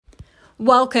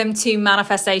Welcome to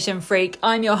Manifestation Freak.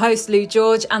 I'm your host, Lou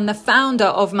George, and the founder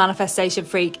of Manifestation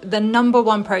Freak, the number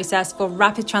one process for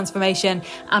rapid transformation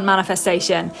and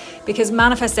manifestation. Because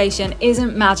manifestation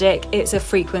isn't magic, it's a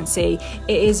frequency.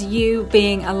 It is you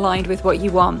being aligned with what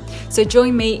you want. So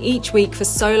join me each week for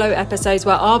solo episodes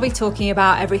where I'll be talking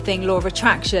about everything law of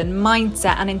attraction,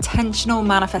 mindset, and intentional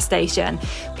manifestation.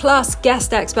 Plus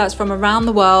guest experts from around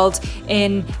the world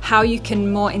in how you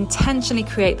can more intentionally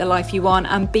create the life you want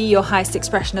and be your highest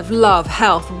expression of love,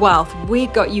 health, wealth.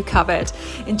 We've got you covered.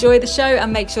 Enjoy the show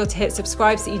and make sure to hit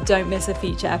subscribe so you don't miss a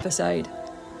future episode.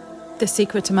 The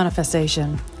secret to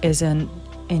manifestation isn't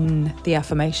in the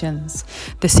affirmations.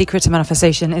 The secret to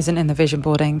manifestation isn't in the vision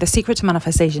boarding. The secret to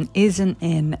manifestation isn't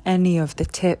in any of the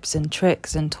tips and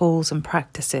tricks and tools and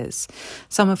practices.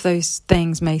 Some of those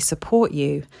things may support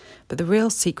you, but the real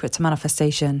secret to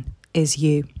manifestation is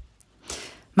you.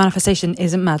 Manifestation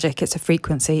isn't magic, it's a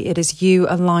frequency. It is you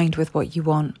aligned with what you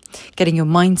want, getting your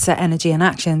mindset, energy, and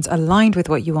actions aligned with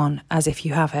what you want as if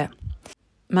you have it.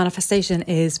 Manifestation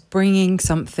is bringing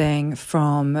something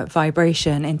from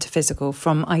vibration into physical,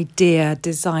 from idea,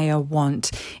 desire,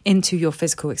 want into your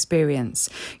physical experience.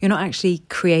 You're not actually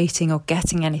creating or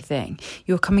getting anything.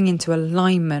 You're coming into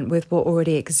alignment with what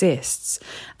already exists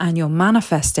and you're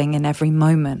manifesting in every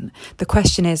moment. The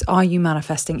question is, are you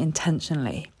manifesting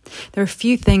intentionally? There are a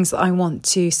few things that I want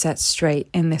to set straight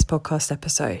in this podcast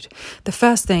episode. The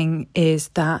first thing is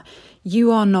that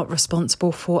you are not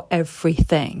responsible for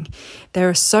everything. There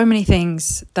are so many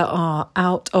things that are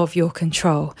out of your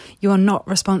control. You are not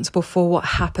responsible for what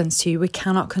happens to you. We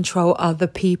cannot control other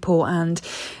people, and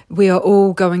we are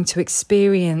all going to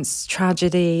experience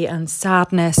tragedy and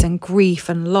sadness and grief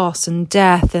and loss and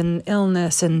death and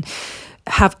illness and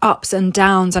have ups and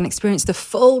downs and experience the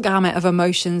full gamut of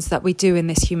emotions that we do in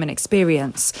this human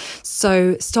experience.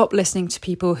 So stop listening to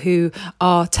people who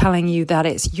are telling you that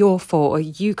it's your fault or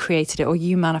you created it or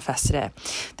you manifested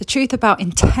it. The truth about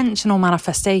intentional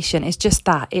manifestation is just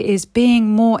that. It is being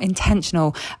more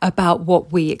intentional about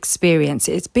what we experience.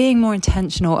 It's being more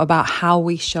intentional about how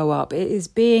we show up. It is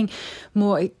being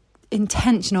more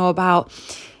intentional about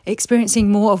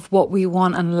experiencing more of what we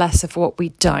want and less of what we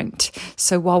don't.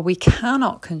 So while we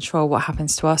cannot control what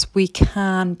happens to us, we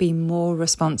can be more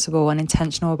responsible and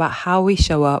intentional about how we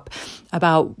show up,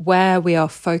 about where we are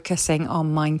focusing our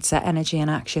mindset, energy, and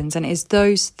actions. And it is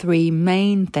those three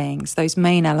main things, those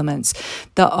main elements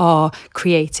that are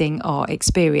creating our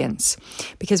experience.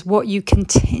 Because what you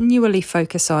continually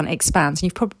focus on expands. And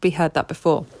you've probably heard that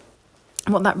before.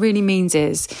 And what that really means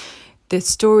is the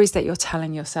stories that you're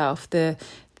telling yourself, the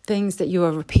things that you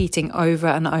are repeating over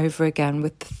and over again,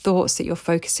 with the thoughts that you're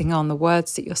focusing on, the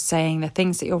words that you're saying, the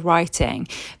things that you're writing,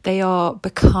 they are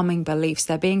becoming beliefs.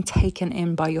 They're being taken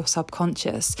in by your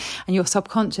subconscious, and your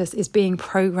subconscious is being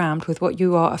programmed with what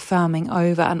you are affirming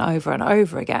over and over and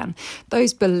over again.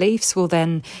 Those beliefs will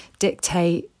then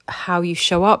dictate how you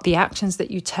show up, the actions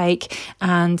that you take,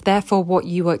 and therefore what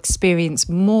you will experience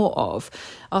more of.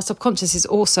 Our subconscious is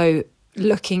also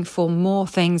looking for more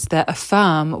things that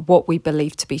affirm what we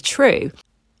believe to be true.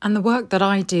 And the work that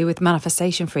I do with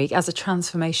Manifestation Freak as a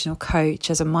transformational coach,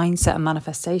 as a mindset and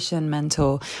manifestation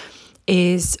mentor,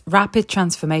 is rapid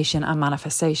transformation and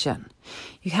manifestation.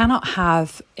 You cannot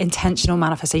have intentional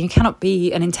manifestation. You cannot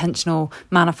be an intentional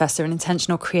manifester, an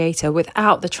intentional creator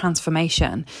without the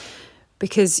transformation,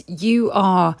 because you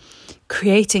are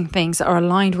creating things that are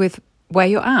aligned with where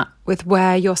you're at, with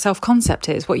where your self-concept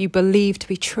is, what you believe to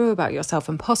be true about yourself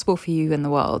and possible for you in the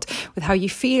world, with how you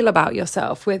feel about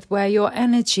yourself, with where your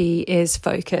energy is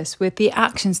focused, with the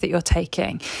actions that you're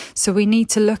taking. So we need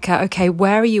to look at, okay,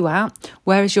 where are you at?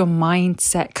 Where is your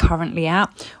mindset currently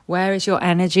at? Where is your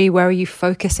energy? Where are you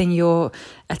focusing your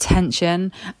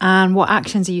attention? And what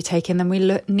actions are you taking? Then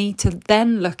we need to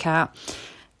then look at,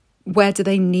 where do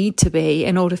they need to be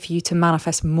in order for you to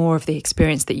manifest more of the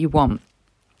experience that you want?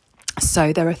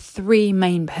 So there are three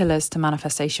main pillars to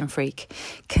Manifestation Freak: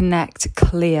 connect,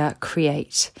 clear,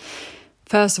 create.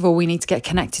 First of all, we need to get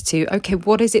connected to, okay,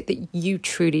 what is it that you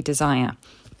truly desire?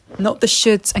 Not the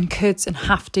shoulds and coulds and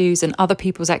have tos and other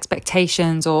people's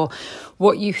expectations, or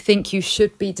what you think you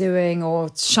should be doing, or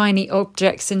shiny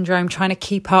object syndrome, trying to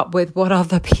keep up with what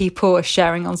other people are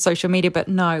sharing on social media. But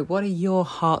no, what are your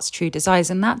heart's true desires?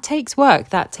 And that takes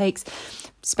work. That takes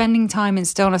spending time in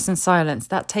stillness and silence.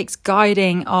 That takes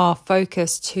guiding our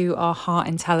focus to our heart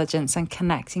intelligence and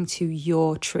connecting to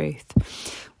your truth.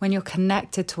 When you're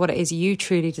connected to what it is you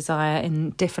truly desire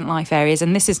in different life areas,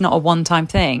 and this is not a one-time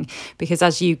thing, because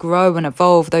as you grow and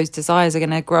evolve, those desires are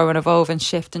going to grow and evolve and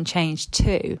shift and change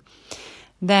too,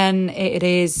 then it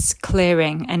is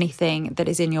clearing anything that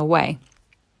is in your way.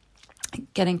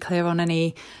 getting clear on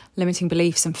any limiting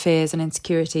beliefs and fears and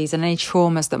insecurities and any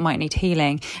traumas that might need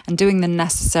healing, and doing the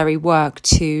necessary work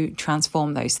to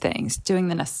transform those things, doing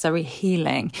the necessary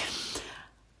healing.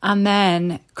 And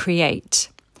then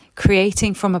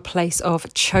creating from a place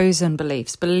of chosen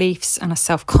beliefs and a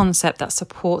self-concept that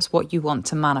supports what you want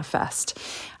to manifest.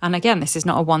 And again, this is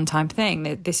not a one-time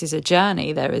thing. This is a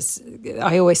journey.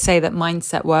 I always say that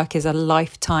mindset work is a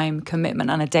lifetime commitment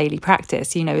and a daily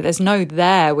practice. There's no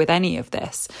there with any of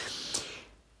this.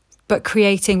 But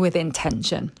creating with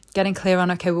intention, getting clear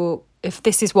on, okay, well, if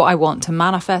this is what I want to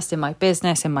manifest in my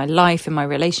business, in my life, in my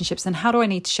relationships, then how do I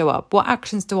need to show up? What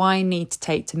actions do I need to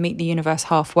take to meet the universe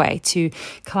halfway, to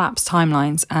collapse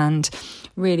timelines and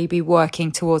really be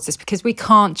working towards this? Because we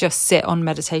can't just sit on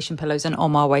meditation pillows and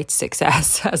on our way to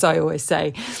success, as I always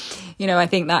say. I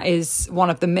think that is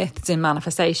one of the myths in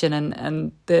manifestation,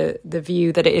 and the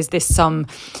view that it is this some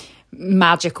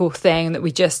magical thing that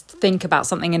we just think about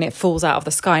something and it falls out of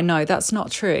the sky. No, that's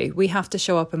not true. We have to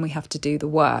show up and we have to do the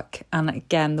work. And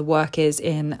again, the work is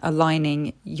in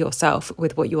aligning yourself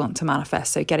with what you want to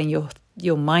manifest. So getting your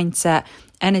mindset,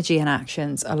 energy and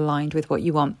actions aligned with what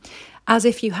you want, as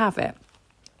if you have it.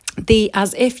 The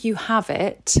as if you have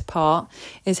it part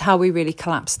is how we really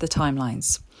collapse the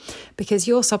timelines, because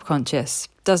your subconscious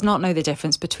does not know the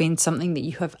difference between something that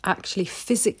you have actually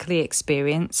physically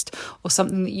experienced or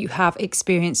something that you have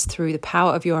experienced through the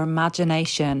power of your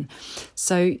imagination.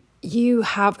 So you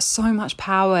have so much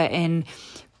power in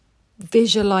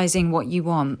visualizing what you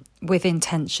want with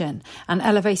intention and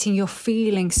elevating your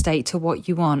feeling state to what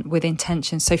you want with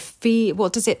intention. So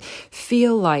what does it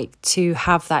feel like to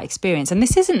have that experience? And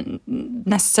this isn't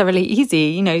necessarily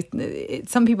easy.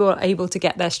 Some people are able to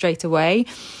get there straight away,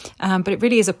 but it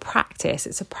really is a practice.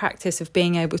 It's a practice of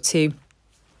being able to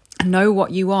know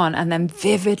what you want and then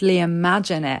vividly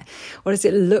imagine it. What does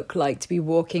it look like to be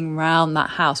walking around that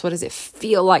house? What does it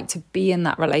feel like to be in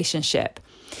that relationship?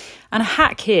 And a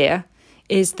hack here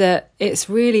is that it's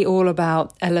really all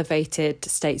about elevated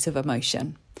states of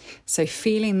emotion. So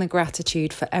feeling the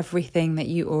gratitude for everything that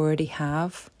you already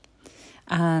have,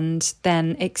 and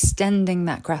then extending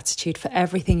that gratitude for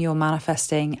everything you're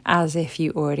manifesting as if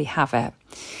you already have it.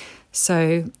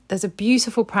 So there's a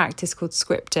beautiful practice called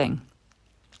scripting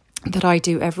that I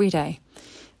do every day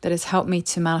that has helped me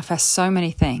to manifest so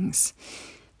many things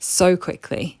so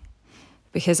quickly,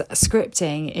 because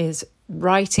scripting is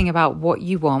writing about what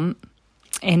you want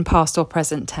in past or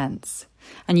present tense.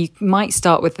 And you might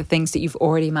start with the things that you've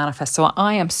already manifested. So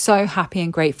I am so happy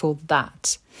and grateful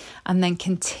that, and then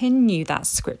continue that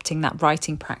scripting, that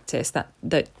writing practice, that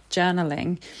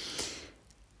journaling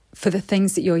for the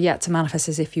things that you're yet to manifest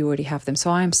as if you already have them.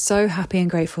 So I am so happy and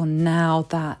grateful now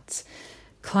that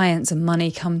clients and money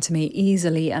come to me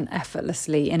easily and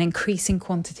effortlessly in increasing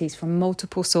quantities from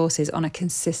multiple sources on a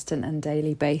consistent and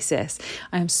daily basis.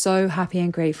 I am so happy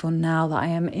and grateful now that I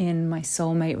am in my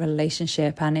soulmate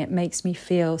relationship, and it makes me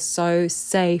feel so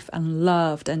safe and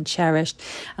loved and cherished,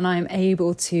 and I am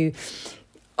able to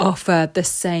offer the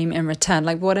same in return.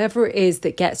 Like whatever it is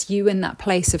that gets you in that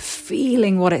place of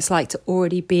feeling what it's like to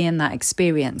already be in that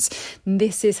experience.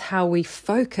 This is how we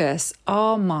focus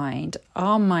our mind,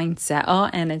 our mindset, our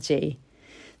energy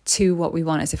to what we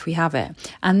want as if we have it.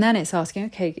 And then it's asking,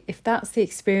 okay, if that's the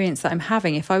experience that I'm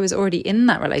having, if I was already in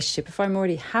that relationship, if I'm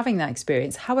already having that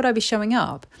experience, how would I be showing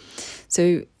up?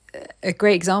 So a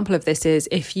great example of this is,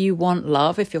 if you want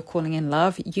love, if you're calling in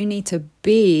love, you need to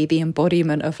be the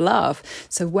embodiment of love.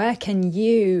 So where can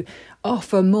you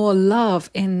offer more love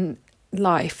in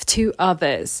life to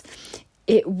others?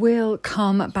 It will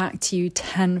come back to you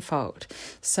tenfold.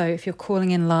 So if you're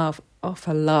calling in love,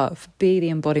 offer love, be the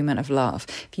embodiment of love.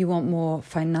 If you want more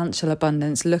financial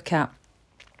abundance, look at,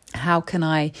 how can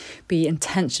I be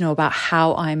intentional about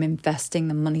how I'm investing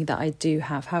the money that I do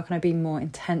have? How can I be more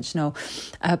intentional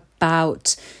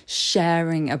about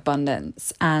sharing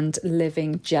abundance and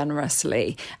living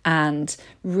generously, and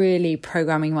really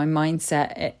programming my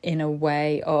mindset in a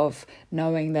way of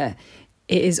knowing that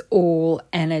it is all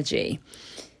energy?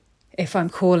 If I'm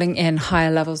calling in higher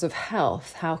levels of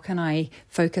health, how can I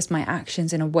focus my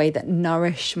actions in a way that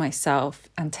nourish myself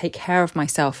and take care of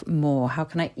myself more? How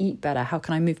can I eat better? How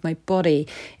can I move my body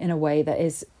in a way that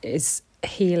is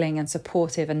healing and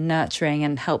supportive and nurturing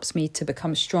and helps me to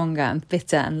become stronger and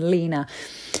fitter and leaner?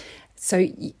 So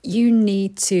you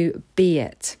need to be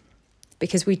it,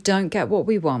 because we don't get what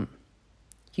we want.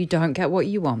 You don't get what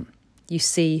you want. You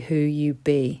see who you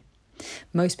be.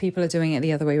 Most people are doing it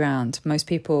the other way around. Most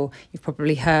people, you've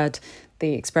probably heard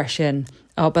the expression,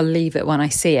 I'll believe it when I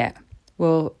see it.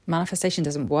 Well, manifestation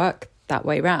doesn't work that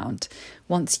way around.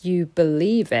 Once you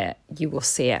believe it, you will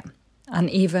see it. And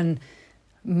even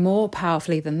more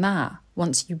powerfully than that,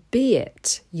 once you be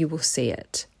it, you will see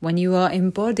it. When you are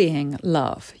embodying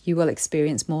love, you will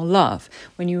experience more love.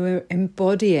 When you are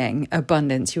embodying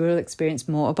abundance, you will experience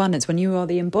more abundance. When you are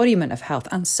the embodiment of health,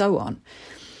 and so on.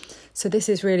 So this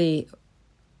is really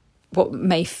what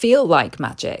may feel like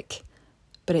magic,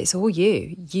 but it's all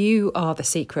you. You are the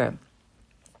secret.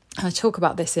 I talk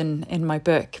about this in my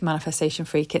book, Manifestation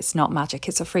Freak. It's not magic,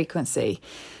 it's a frequency.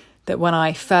 That when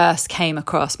I first came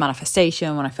across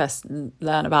manifestation, when I first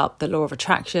learned about the law of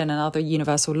attraction and other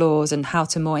universal laws and how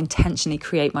to more intentionally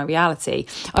create my reality,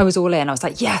 I was all in. I was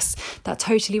like, yes, that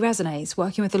totally resonates.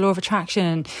 Working with the law of attraction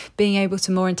and being able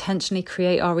to more intentionally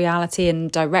create our reality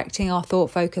and directing our thought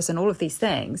focus and all of these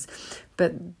things.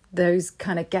 But those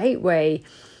kind of gateway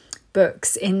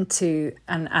books into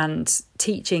and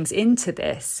teachings into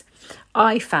this,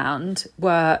 I found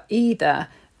were either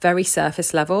very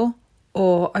surface level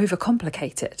or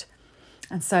overcomplicated.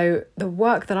 And so the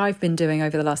work that I've been doing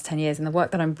over the last 10 years and the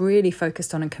work that I'm really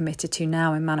focused on and committed to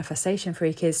now in Manifestation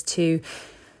Freak is to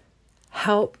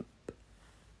help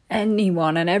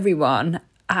anyone and everyone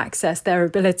access their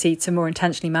ability to more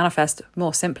intentionally manifest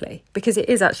more simply, because it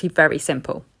is actually very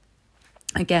simple.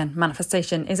 Again,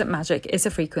 manifestation isn't magic, it's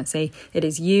a frequency. It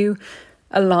is you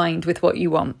aligned with what you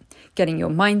want, getting your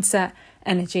mindset,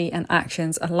 energy and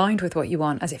actions aligned with what you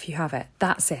want as if you have it.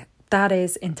 That's it. That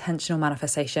is intentional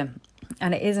manifestation.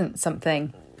 And it isn't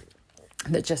something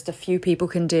that just a few people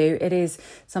can do. It is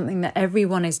something that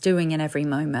everyone is doing in every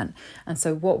moment. And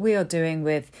so what we are doing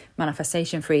with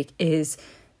Manifestation Freak is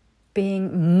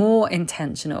being more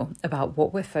intentional about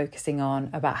what we're focusing on,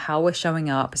 about how we're showing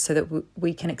up, so that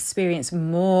we can experience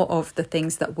more of the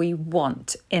things that we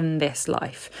want in this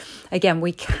life. Again,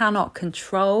 we cannot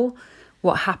control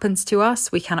what happens to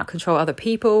us. We cannot control other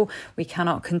people. We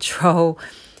cannot control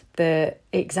the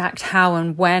exact how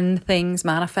and when things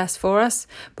manifest for us.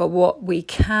 But what we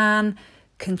can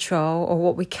control, or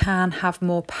what we can have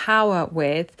more power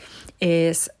with,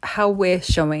 is how we're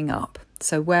showing up.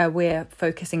 So where we're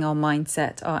focusing our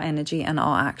mindset, our energy and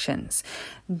our actions.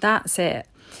 That's it.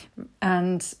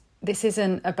 And this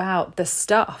isn't about the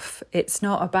stuff. It's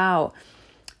not about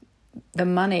the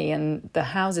money and the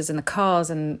houses and the cars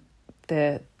and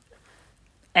the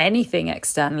anything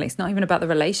externally. It's not even about the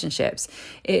relationships.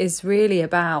 It is really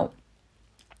about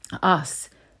us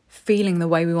feeling the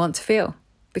way we want to feel,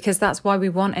 because that's why we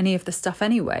want any of the stuff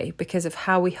anyway, because of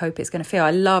how we hope it's going to feel.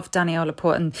 I love Danielle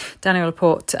Laporte, and Danielle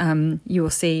Laporte, you will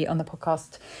see on the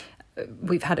podcast,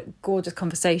 we've had a gorgeous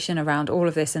conversation around all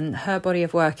of this, and her body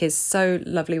of work is so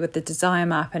lovely with the desire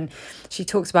map, and she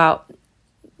talks about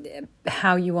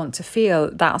how you want to feel.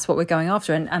 That's what we're going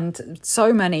after, and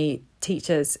so many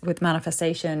teachers with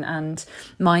manifestation and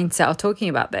mindset are talking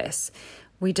about this.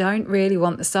 We don't really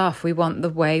want the stuff. We want the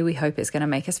way we hope it's going to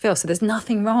make us feel. So there's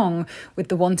nothing wrong with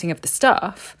the wanting of the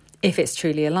stuff if it's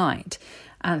truly aligned.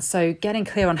 And so getting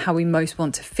clear on how we most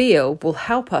want to feel will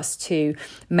help us to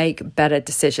make better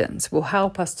decisions, will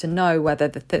help us to know whether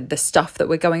the stuff that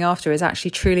we're going after is actually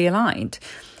truly aligned.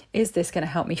 Is this going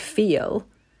to help me feel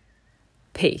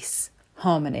peace,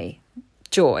 harmony,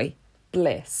 joy,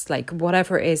 bliss, like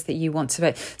whatever it is that you want to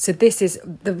be. So this is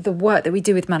the work that we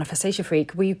do with Manifestation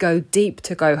Freak. We go deep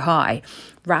to go high,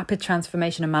 rapid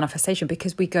transformation and manifestation,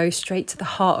 because we go straight to the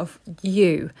heart of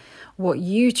you, what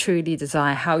you truly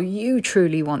desire, how you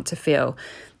truly want to feel.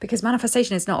 Because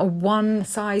manifestation is not a one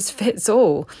size fits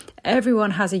all.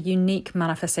 Everyone has a unique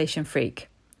manifestation freak.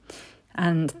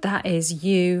 And that is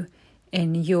you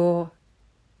in your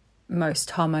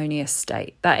most harmonious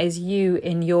state. That is you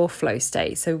in your flow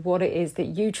state. So what it is that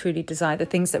you truly desire, the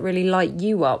things that really light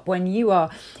you up when you are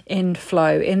in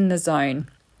flow, in the zone,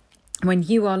 when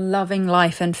you are loving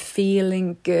life and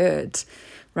feeling good,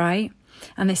 right?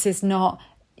 And this is not,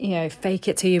 fake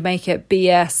it till you make it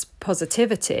BS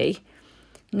positivity.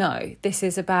 No, this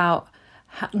is about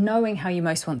knowing how you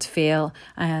most want to feel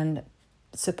and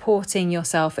supporting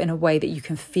yourself in a way that you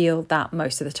can feel that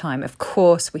most of the time. Of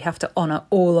course, we have to honor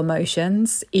all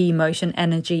emotions, emotion,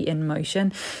 energy in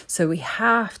motion. So we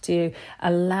have to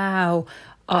allow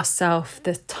ourselves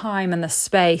the time and the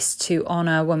space to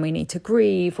honor when we need to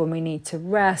grieve, when we need to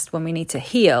rest, when we need to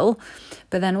heal.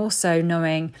 But then also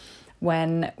knowing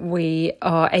when we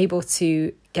are able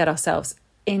to get ourselves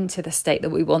into the state that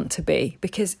we want to be.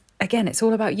 Because again, it's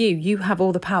all about you. You have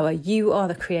all the power. You are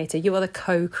the creator. You are the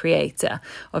co-creator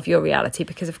of your reality,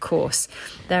 because of course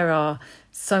there are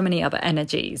so many other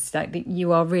energies like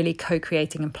you are really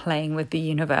co-creating and playing with the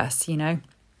universe,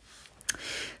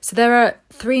 So there are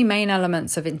three main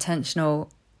elements of intentional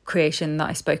creation that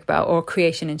I spoke about, or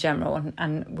creation in general.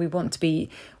 And we want to be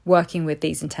working with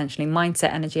these intentionally: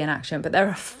 mindset, energy, and action. But there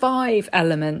are 5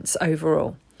 elements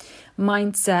overall: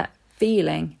 mindset,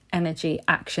 feeling, energy,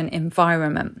 action,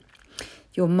 environment.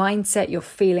 Your mindset, your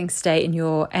feeling state, and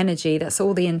your energy, that's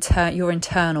all your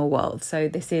internal world. So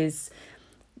this is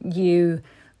you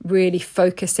really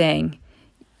focusing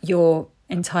your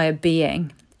entire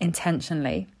being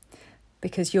intentionally,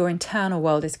 because your internal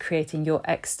world is creating your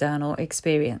external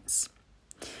experience.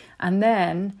 And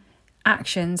then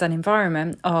actions and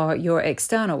environment are your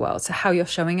external world. So how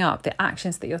you're showing up, the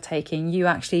actions that you're taking, you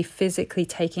actually physically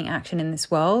taking action in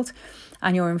this world,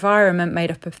 and your environment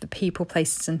made up of the people,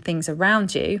 places, and things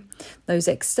around you. Those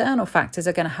external factors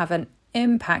are going to have an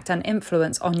impact and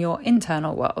influence on your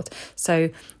internal world.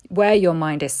 So where your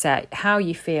mind is set, how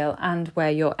you feel, and where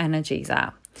your energy's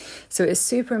at. So it's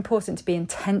super important to be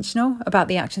intentional about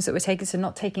the actions that we're taking. So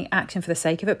not taking action for the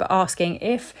sake of it, but asking,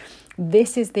 if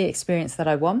this is the experience that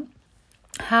I want,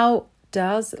 how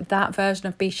does that version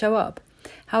of me show up?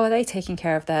 How are they taking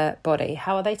care of their body?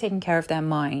 How are they taking care of their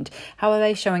mind? How are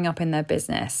they showing up in their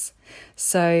business?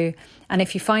 So, and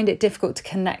if you find it difficult to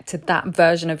connect to that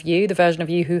version of you, the version of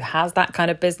you who has that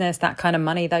kind of business, that kind of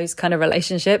money, those kind of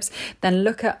relationships, then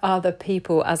look at other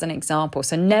people as an example.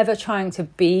 So never trying to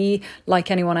be like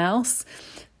anyone else,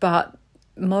 but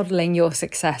modeling your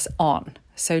success on.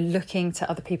 So looking to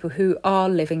other people who are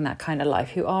living that kind of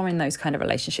life, who are in those kind of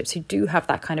relationships, who do have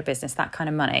that kind of business, that kind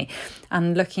of money,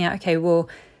 and looking at, okay, well,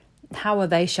 how are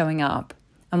they showing up?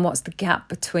 And what's the gap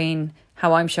between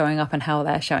how I'm showing up and how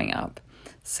they're showing up?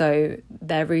 So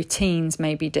their routines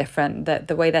may be different, that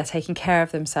the way they're taking care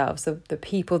of themselves, the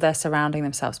people they're surrounding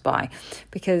themselves by,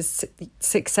 because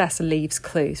success leaves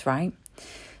clues, right?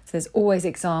 So there's always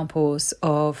examples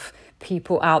of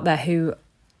people out there who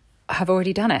have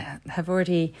already done it, have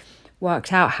already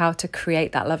worked out how to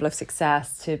create that level of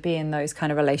success, to be in those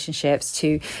kind of relationships,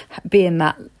 to be in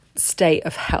that state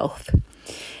of health.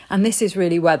 And this is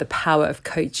really where the power of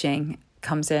coaching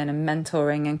comes in, and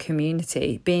mentoring and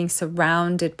community, being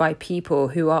surrounded by people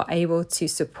who are able to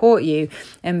support you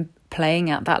in playing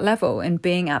at that level and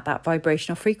being at that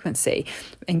vibrational frequency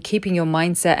and keeping your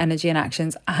mindset, energy, and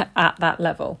actions at that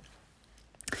level.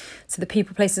 So the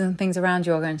people, places, and things around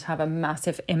you are going to have a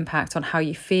massive impact on how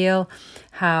you feel,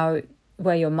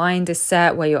 where your mind is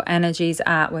set, where your energy's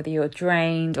at, whether you're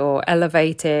drained or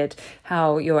elevated,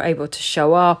 how you're able to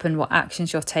show up and what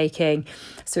actions you're taking.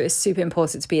 So it's super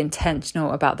important to be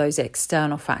intentional about those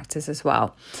external factors as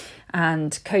well.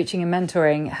 And coaching and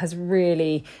mentoring has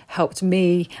really helped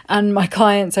me and my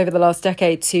clients over the last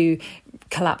decade to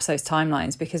collapse those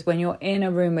timelines, because when you're in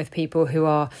a room with people who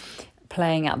are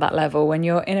playing at that level, when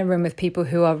you're in a room with people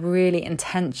who are really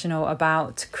intentional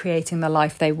about creating the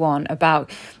life they want, about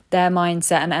their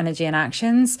mindset and energy and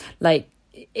actions, like,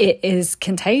 it is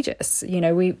contagious. You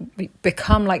know, we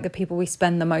become like the people we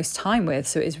spend the most time with.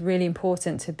 So it's really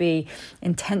important to be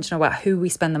intentional about who we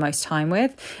spend the most time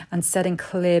with, and setting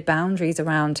clear boundaries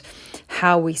around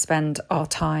how we spend our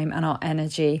time and our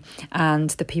energy, and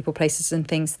the people, places, and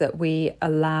things that we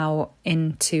allow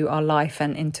into our life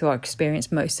and into our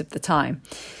experience most of the time.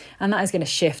 And that is going to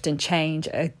shift and change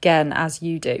again as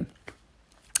you do.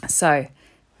 So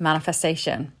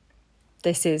manifestation,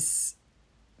 this is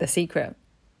the secret.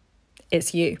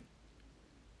 It's you.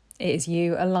 It is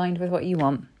you aligned with what you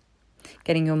want.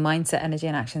 Getting your mindset, energy,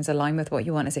 and actions aligned with what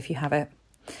you want as if you have it.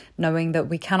 Knowing that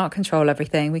we cannot control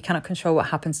everything. We cannot control what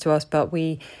happens to us, but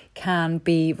we can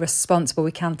be responsible.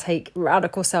 We can take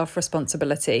radical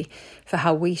self-responsibility for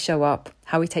how we show up,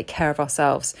 how we take care of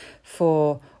ourselves,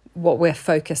 for what we're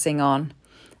focusing on,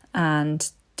 and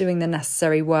doing the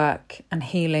necessary work and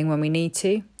healing when we need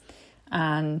to,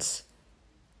 and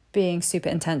being super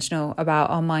intentional about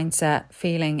our mindset,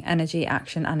 feeling, energy,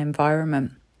 action, and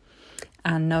environment.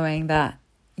 And knowing that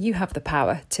you have the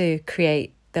power to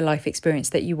create the life experience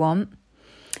that you want,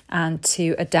 and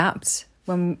to adapt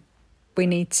when we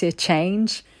need to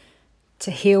change,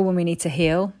 to heal when we need to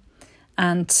heal,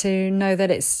 and to know that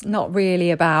it's not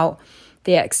really about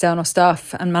the external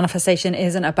stuff, and manifestation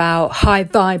isn't about high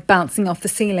vibe bouncing off the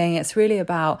ceiling. It's really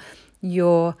about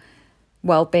your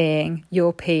well-being,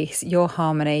 your peace, your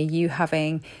harmony, you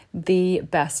having the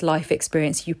best life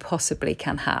experience you possibly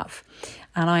can have.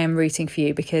 And I am rooting for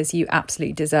you, because you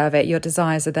absolutely deserve it. Your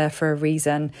desires are there for a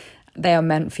reason. They are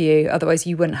meant for you. Otherwise,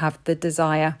 you wouldn't have the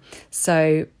desire.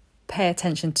 So pay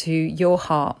attention to your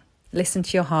heart. Listen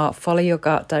to your heart. Follow your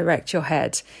gut. Direct your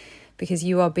head, because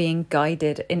you are being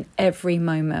guided in every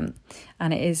moment.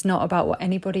 And it is not about what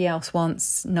anybody else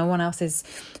wants. No one else's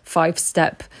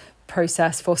 5-step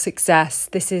process for success.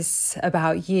 This is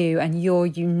about you and your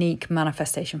unique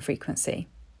manifestation frequency.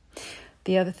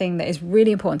 The other thing that is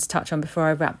really important to touch on before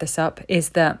I wrap this up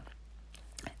is that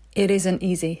it isn't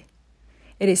easy.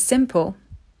 It is simple,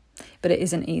 but it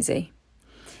isn't easy.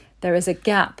 There is a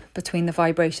gap between the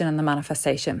vibration and the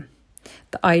manifestation.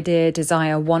 The idea,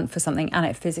 desire, want for something and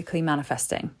it physically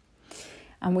manifesting.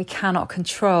 And we cannot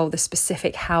control the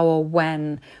specific how or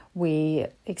when we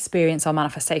experience our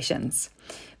manifestations.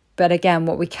 But again,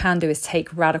 what we can do is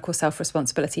take radical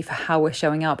self-responsibility for how we're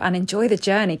showing up and enjoy the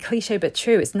journey. Cliche but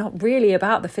true. It's not really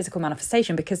about the physical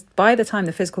manifestation, because by the time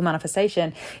the physical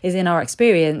manifestation is in our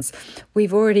experience,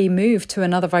 we've already moved to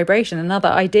another vibration, another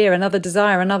idea, another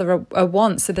desire, another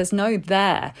want. So there's no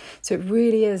there. So it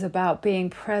really is about being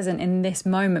present in this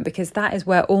moment, because that is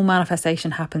where all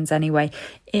manifestation happens anyway,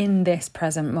 in this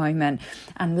present moment,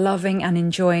 and loving and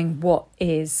enjoying what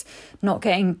is, not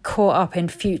getting caught up in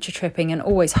future tripping and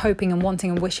always hoping and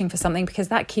wanting and wishing for something, because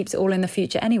that keeps it all in the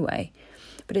future anyway.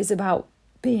 But it's about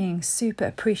being super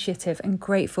appreciative and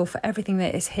grateful for everything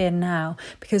that is here now,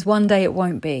 because one day it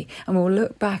won't be, and we'll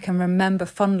look back and remember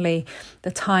fondly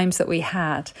the times that we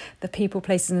had, the people,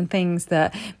 places and things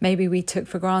that maybe we took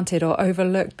for granted or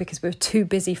overlooked because we were too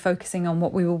busy focusing on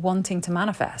what we were wanting to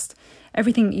manifest.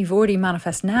 Everything that you've already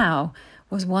manifest now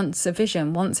was once a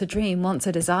vision, once a dream, once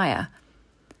a desire.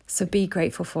 So be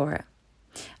grateful for it.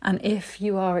 And if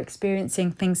you are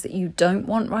experiencing things that you don't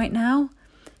want right now,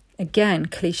 again,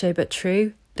 cliche but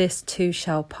true, this too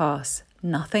shall pass.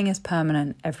 Nothing is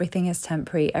permanent. Everything is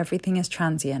temporary. Everything is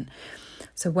transient.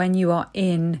 So when you are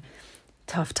in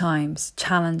tough times,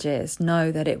 challenges,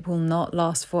 know that it will not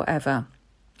last forever.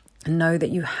 And know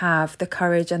that you have the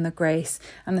courage and the grace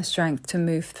and the strength to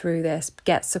move through this.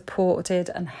 Get supported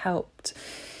and helped.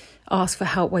 Ask for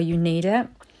help where you need it.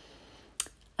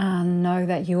 And know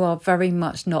that you are very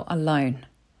much not alone.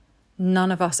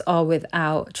 None of us are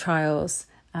without trials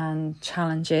and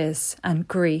challenges and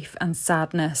grief and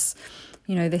sadness.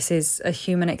 You know, this is a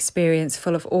human experience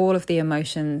full of all of the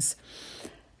emotions.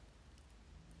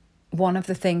 One of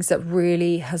the things that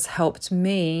really has helped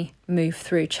me move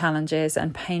through challenges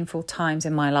and painful times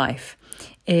in my life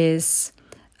is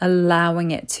allowing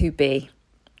it to be.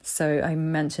 So I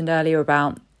mentioned earlier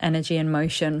about energy and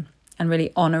motion and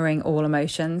really honouring all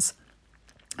emotions.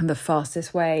 And the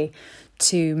fastest way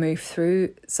to move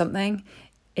through something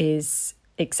is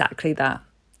exactly that,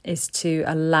 is to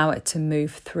allow it to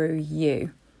move through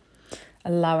you.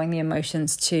 Allowing the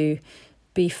emotions to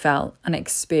be felt and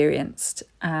experienced,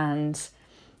 and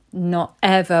not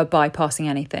ever bypassing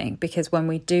anything, because when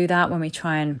we do that, when we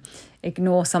try and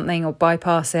ignore something or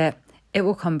bypass it, it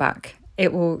will come back.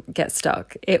 It will get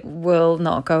stuck. It will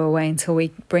not go away until we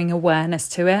bring awareness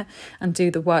to it and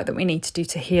do the work that we need to do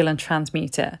to heal and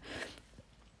transmute it.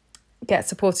 Get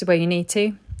supported where you need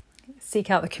to.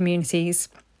 Seek out the communities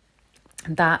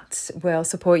that will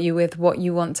support you with what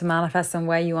you want to manifest and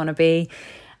where you want to be,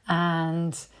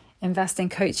 and invest in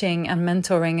coaching and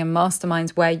mentoring and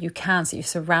masterminds where you can, so you're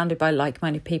surrounded by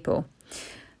like-minded people.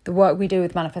 The work we do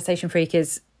with Manifestation Freak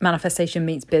is manifestation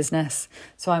meets business.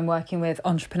 So I'm working with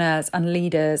entrepreneurs and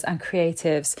leaders and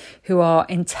creatives who are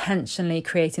intentionally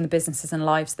creating the businesses and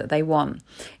lives that they want.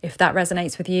 If that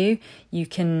resonates with you, you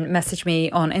can message me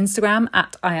on Instagram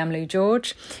at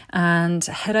 @IamLouGeorge, and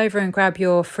head over and grab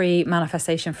your free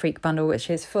Manifestation Freak bundle, which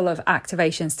is full of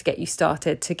activations to get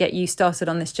you started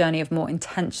on this journey of more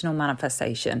intentional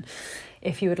manifestation.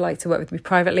 If you would like to work with me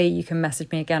privately, you can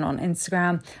message me again on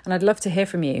Instagram, and I'd love to hear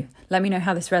from you. Let me know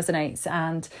how this resonates,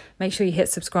 and make sure you hit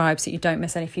subscribe so you don't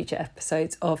miss any future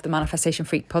episodes of the Manifestation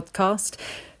Freak podcast.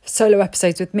 Solo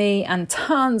episodes with me and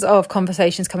tons of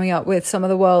conversations coming up with some of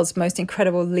the world's most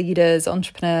incredible leaders,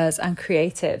 entrepreneurs and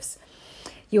creatives.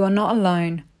 You are not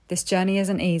alone. This journey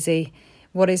isn't easy.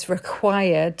 What is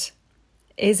required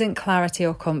isn't clarity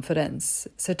or confidence,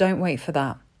 so don't wait for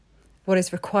that. What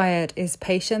is required is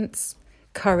patience,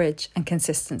 courage and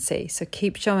consistency. So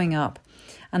keep showing up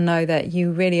and know that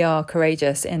you really are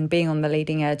courageous in being on the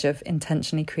leading edge of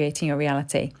intentionally creating your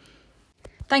reality.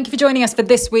 Thank you for joining us for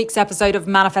this week's episode of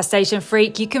Manifestation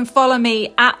Freak. You can follow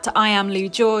me at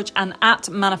 @IamLouGeorge and at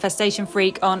Manifestation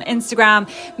Freak on Instagram.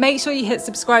 Make sure you hit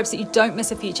subscribe so you don't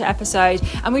miss a future episode.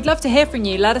 And we'd love to hear from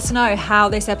you. Let us know how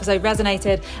this episode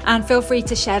resonated, and feel free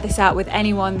to share this out with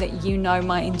anyone that you know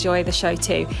might enjoy the show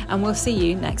too. And we'll see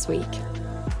you next week.